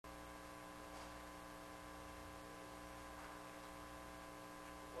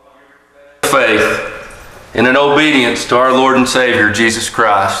faith and in obedience to our Lord and Savior, Jesus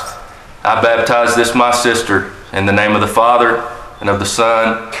Christ, I baptize this my sister in the name of the Father, and of the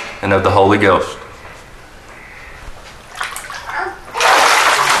Son, and of the Holy Ghost.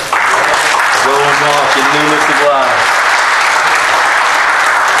 Go and walk in newness of life.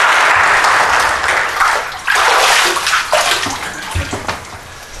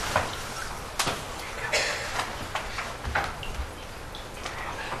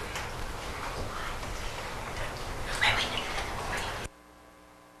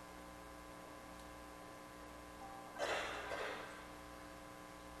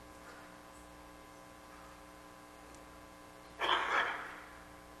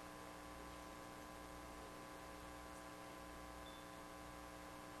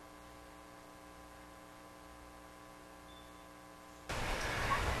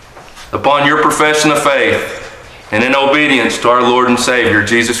 Upon your profession of faith and in obedience to our Lord and Savior,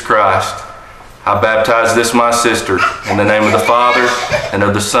 Jesus Christ, I baptize this my sister in the name of the Father, and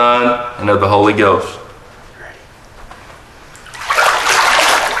of the Son, and of the Holy Ghost.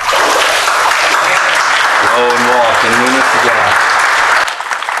 Go and walk in newness of life.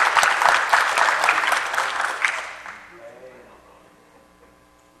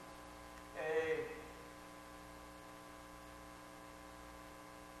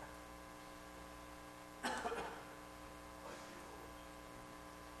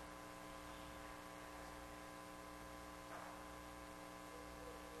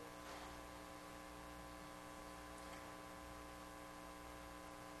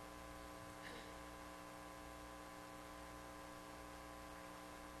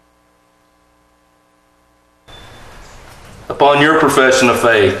 Upon your profession of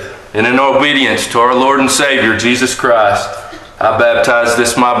faith and in obedience to our Lord and Savior, Jesus Christ, I baptize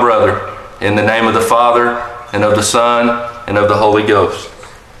this my brother in the name of the Father, and of the Son, and of the Holy Ghost.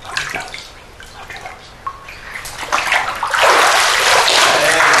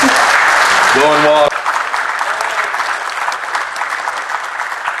 Go and walk.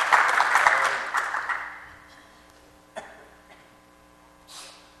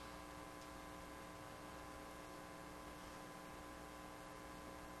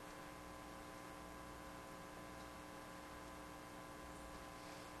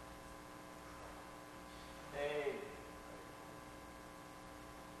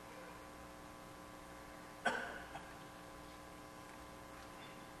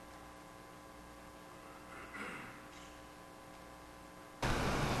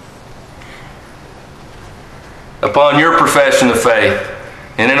 Upon your profession of faith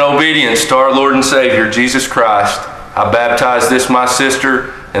and in obedience to our Lord and Savior, Jesus Christ, I baptize this my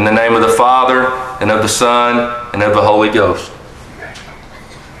sister in the name of the Father, and of the Son, and of the Holy Ghost.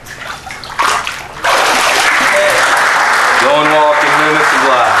 Go and walk in newness of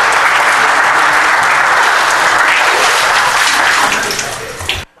life.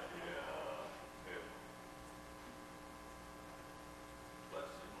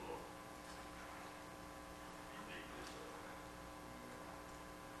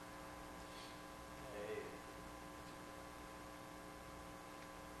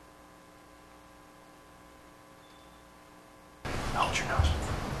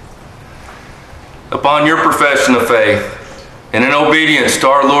 Upon your profession of faith and in obedience to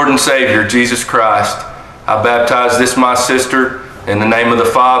our Lord and Savior, Jesus Christ, I baptize this my sister in the name of the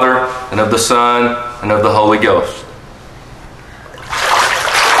Father, and of the Son, and of the Holy Ghost.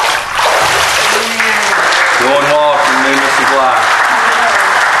 Go and walk in newness of life.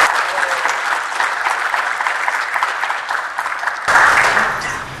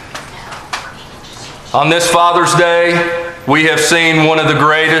 On this Father's Day, we have seen one of the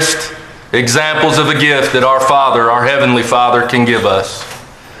greatest examples of a gift that our Father, our Heavenly Father, can give us.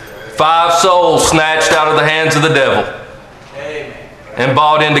 5 souls snatched out of the hands of the devil and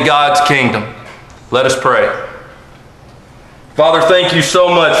bought into God's kingdom. Let us pray. Father, thank you so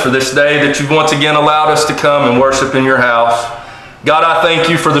much for this day that you've once again allowed us to come and worship in your house. God, I thank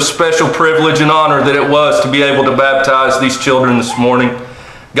you for the special privilege and honor that it was to be able to baptize these children this morning.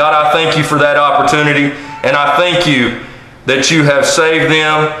 God, I thank you for that opportunity, and I thank you that you have saved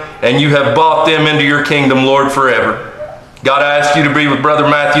them and you have bought them into your kingdom, Lord, forever. God, I ask you to be with Brother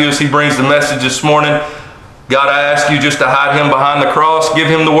Matthew as he brings the message this morning. God, I ask you just to hide him behind the cross. Give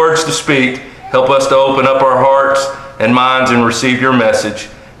him the words to speak. Help us to open up our hearts and minds and receive your message.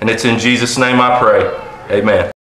 And it's in Jesus' name I pray. Amen.